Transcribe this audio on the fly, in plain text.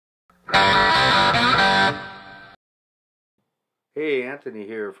Hey, Anthony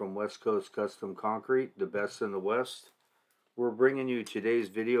here from West Coast Custom Concrete, the best in the West. We're bringing you today's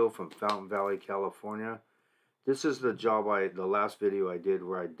video from Fountain Valley, California. This is the last video I did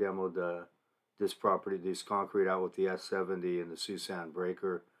where I demoed this property, this concrete out with the S70 and the Susan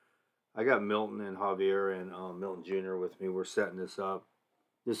breaker. I got Milton and Javier and Milton Jr. with me. We're setting this up.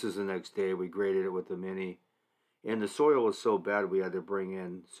 This is the next day. We graded it with the Mini. And the soil was so bad we had to bring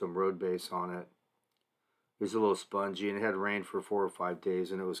in some road base on it. It was a little spongy and it had rained for 4 or 5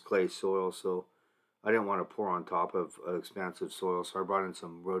 days and it was clay soil, so I didn't want to pour on top of expansive soil, so I brought in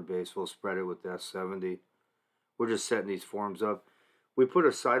some road base. We'll spread it with the S70. We're just setting these forms up. We put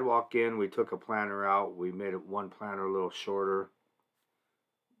a sidewalk in. We took a planter out. We made it one planter a little shorter.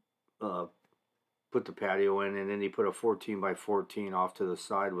 Uh, put the patio in, and then he put a 14 by 14 off to the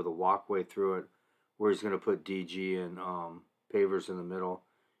side with a walkway through it, where he's going to put DG and pavers in the middle,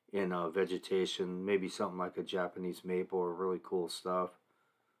 and vegetation, maybe something like a Japanese maple or really cool stuff,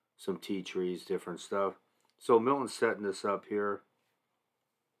 some tea trees, different stuff. So Milton's setting this up here,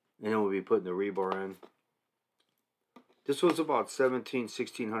 and then we'll be putting the rebar in. This was about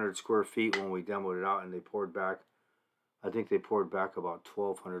 1,600 square feet when we demoed it out, and they poured back, I think they poured back about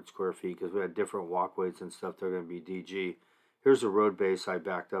 1,200 square feet because we had different walkways and stuff. They're going to be DG. Here's a road base I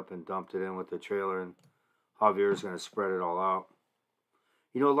backed up and dumped it in with the trailer, and Javier's going to spread it all out.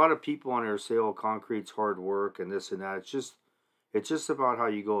 You know, a lot of people on here say, "Oh, concrete's hard work and this and that." It's just about how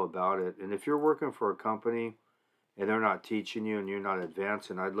you go about it. And if you're working for a company and they're not teaching you and you're not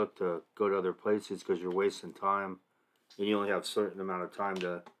advancing, I'd look to go to other places because you're wasting time and you only have a certain amount of time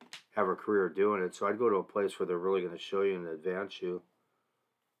to have a career doing it. So I'd go to a place where they're really going to show you and advance you.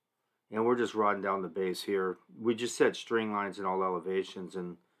 And we're just rodding down the base here. We just set string lines in all elevations,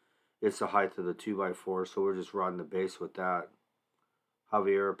 and it's the height of the 2x4, so we're just rodding the base with that.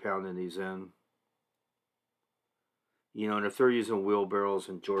 Javier pounding these in. You know, and if they're using wheelbarrows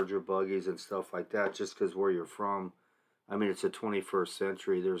and Georgia buggies and stuff like that, just because where you're from, I mean, it's the 21st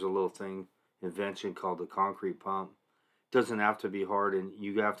century. There's a little invention called the concrete pump. It doesn't have to be hard, and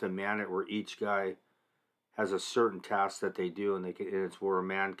you have to man it where each guy has a certain task that they do, and it's where a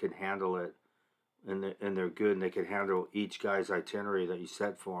man can handle it, and they're good, and they can handle each guy's itinerary that you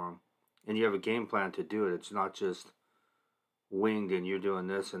set for them, and you have a game plan to do it. It's not just winged, and you're doing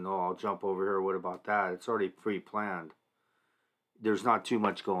this, and oh, I'll jump over here. What about that? It's already pre-planned. There's not too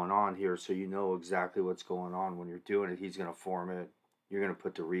much going on here, so you know exactly what's going on when you're doing it. He's going to form it. You're going to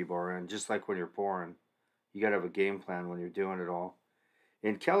put the rebar in, just like when you're pouring. You got to have a game plan when you're doing it all.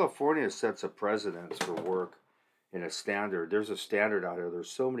 And California sets a precedence for work and a standard. There's a standard out here. There's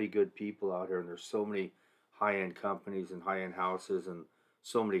so many good people out here, and there's so many high-end companies and high-end houses and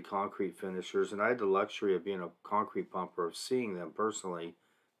so many concrete finishers. And I had the luxury of being a concrete pumper, of seeing them personally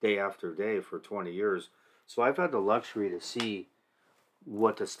day after day for 20 years. So I've had the luxury to see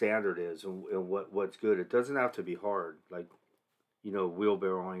what the standard is and what's good. It doesn't have to be hard, like, you know,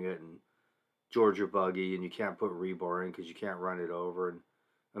 wheelbarrowing it and Georgia buggy, and you can't put rebar in because you can't run it over. And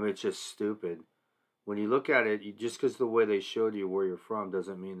I mean, it's just stupid. When you look at it, just because the way they showed you where you're from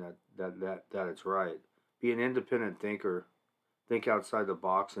doesn't mean that it's right. Be an independent thinker. Think outside the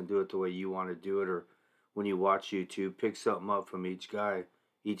box and do it the way you want to do it. Or when you watch YouTube, pick something up from each guy,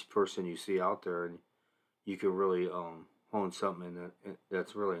 each person you see out there, and you can really hone something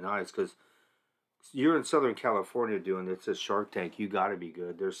that's really nice. Because you're in Southern California doing this, it's a Shark Tank. You got to be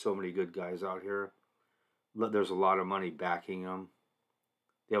good. There's so many good guys out here. There's a lot of money backing them.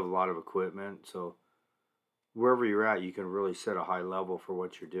 They have a lot of equipment, so wherever you're at, you can really set a high level for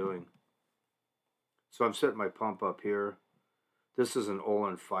what you're doing. So I'm setting my pump up here. This is an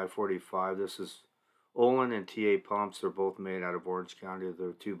Olin 545. This is Olin and TA pumps. They're both made out of Orange County. They're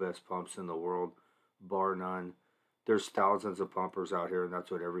the two best pumps in the world, bar none. There's thousands of pumpers out here, and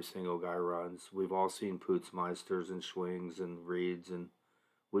that's what every single guy runs. We've all seen Pootsmeisters and Schwings and Reeds, and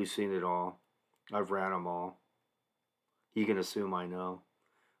we've seen it all. I've ran them all. You can assume I know.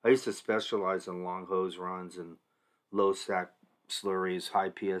 I used to specialize in long hose runs and low sack slurries, high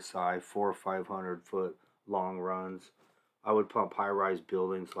PSI, 400 or 500 foot long runs. I would pump high-rise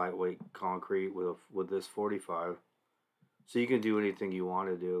buildings, lightweight concrete with this 45. So you can do anything you want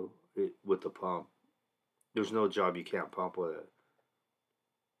to do with the pump. There's no job you can't pump with it.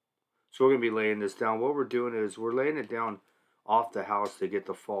 So we're going to be laying this down. What we're doing is we're laying it down off the house to get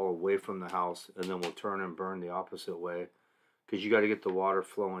the fall away from the house, and then we'll turn and burn the opposite way, because you got to get the water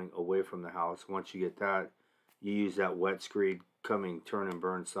flowing away from the house. Once you get that, you use that wet screed coming turn and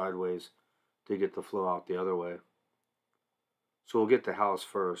burn sideways to get the flow out the other way. So we'll get the house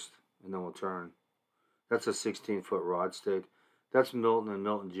first, and then we'll turn. That's a 16-foot rod stick. That's Milton and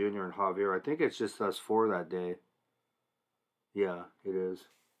Milton Jr. and Javier. I think it's just us four that day. Yeah, it is.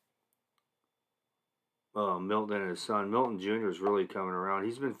 Milton and his son. Milton Jr. is really coming around.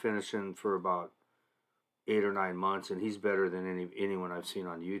 He's been finishing for about 8 or 9 months, and he's better than anyone I've seen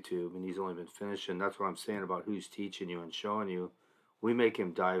on YouTube. And he's only been finishing. That's what I'm saying about who's teaching you and showing you. We make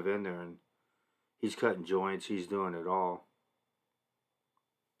him dive in there, and he's cutting joints. He's doing it all.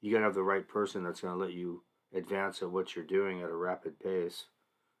 You gotta have the right person that's gonna let you advance at what you're doing at a rapid pace.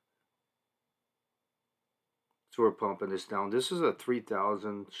 So we're pumping this down. This is a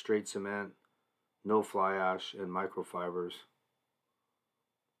 3,000 straight cement, no fly ash, and microfibers.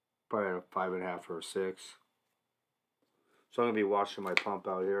 Probably at a 5.5 or a 6. So I'm gonna be washing my pump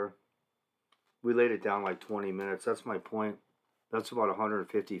out here. We laid it down like 20 minutes. That's my point. That's about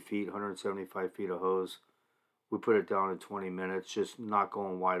 150 feet, 175 feet of hose. We put it down in 20 minutes, just not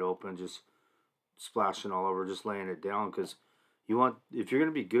going wide open, just splashing all over, just laying it down. Because you want, if you're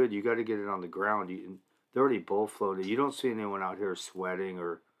gonna be good, you got to get it on the ground. They're already bull floated. You don't see anyone out here sweating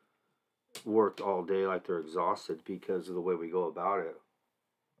or worked all day like they're exhausted because of the way we go about it.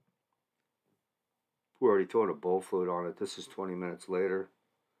 We're already throwing a bull float on it. This is 20 minutes later.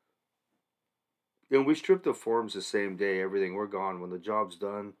 And we stripped the forms the same day, everything. We're gone. When the job's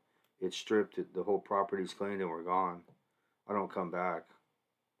done, it's stripped, the whole property's cleaned, and we're gone. I don't come back.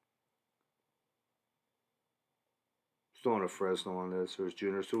 Throwing a Fresno on this. There's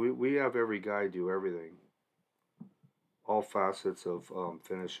Junior. So we have every guy do everything. All facets of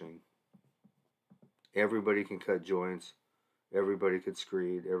finishing. Everybody can cut joints. Everybody could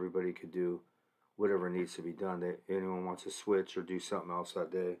screed. Everybody could do whatever needs to be done. Anyone wants to switch or do something else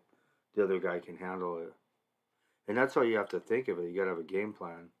that day, the other guy can handle it. And that's how you have to think of it. You got to have a game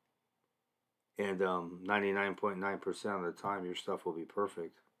plan. And 99.9% of the time, your stuff will be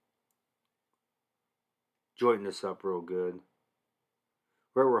perfect. Jointing this up real good.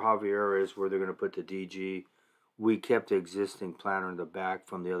 Right where Javier is, where they're going to put the DG, we kept the existing planter in the back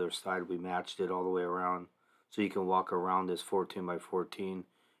from the other side. We matched it all the way around. So you can walk around this 14 by 14.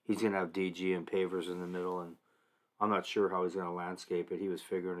 He's going to have DG and pavers in the middle. And I'm not sure how he's going to landscape it. He was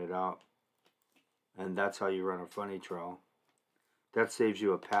figuring it out. And that's how you run a funny trail. That saves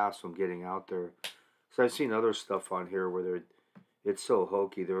you a pass from getting out there. Because I've seen other stuff on here where it's so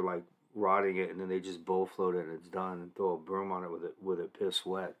hokey. They're like rotting it and then they just bull float it and it's done and throw a broom on it with it piss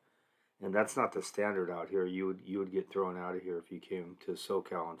wet. And that's not the standard out here. You would get thrown out of here if you came to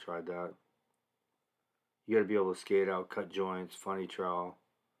SoCal and tried that. You got to be able to skate out, cut joints, funny trowel,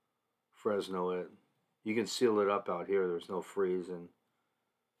 Fresno it. You can seal it up out here. There's no freeze and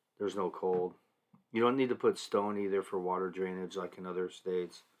there's no cold. You don't need to put stone either for water drainage like in other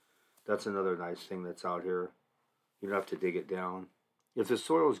states. That's another nice thing that's out here. You don't have to dig it down. If the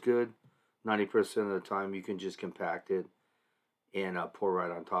soil is good, 90% of the time you can just compact it and pour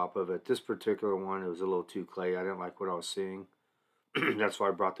right on top of it. This particular one, it was a little too clay. I didn't like what I was seeing. That's why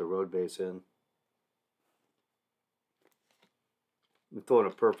I brought the road base in. I'm throwing a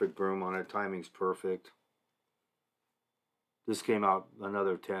perfect broom on it. Timing's perfect. This came out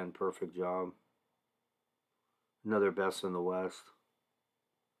another 10. Perfect job. Another best in the West.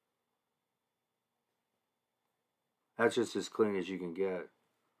 That's just as clean as you can get.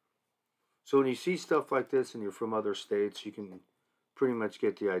 So when you see stuff like this and you're from other states, you can pretty much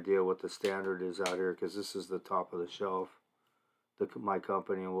get the idea what the standard is out here because this is the top of the shelf, my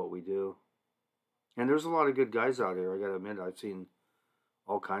company and what we do. And there's a lot of good guys out here. I gotta admit, I've seen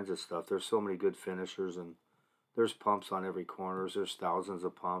all kinds of stuff. There's so many good finishers and there's pumps on every corner. There's thousands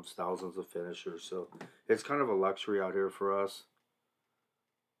of pumps, thousands of finishers. So it's kind of a luxury out here for us.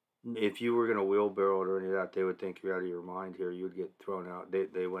 If you were going to wheelbarrow it or any of that, they would think you're out of your mind here. You would get thrown out.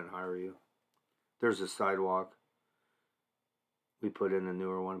 They wouldn't hire you. There's a sidewalk. We put in a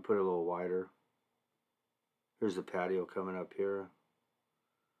newer one, put it a little wider. Here's the patio coming up here.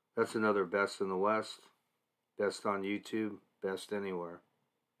 That's another best in the West. Best on YouTube. Best anywhere.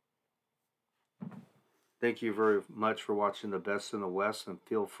 Thank you very much for watching the Best in the West, and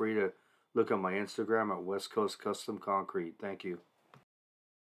feel free to look on my Instagram at West Coast Custom Concrete. Thank you.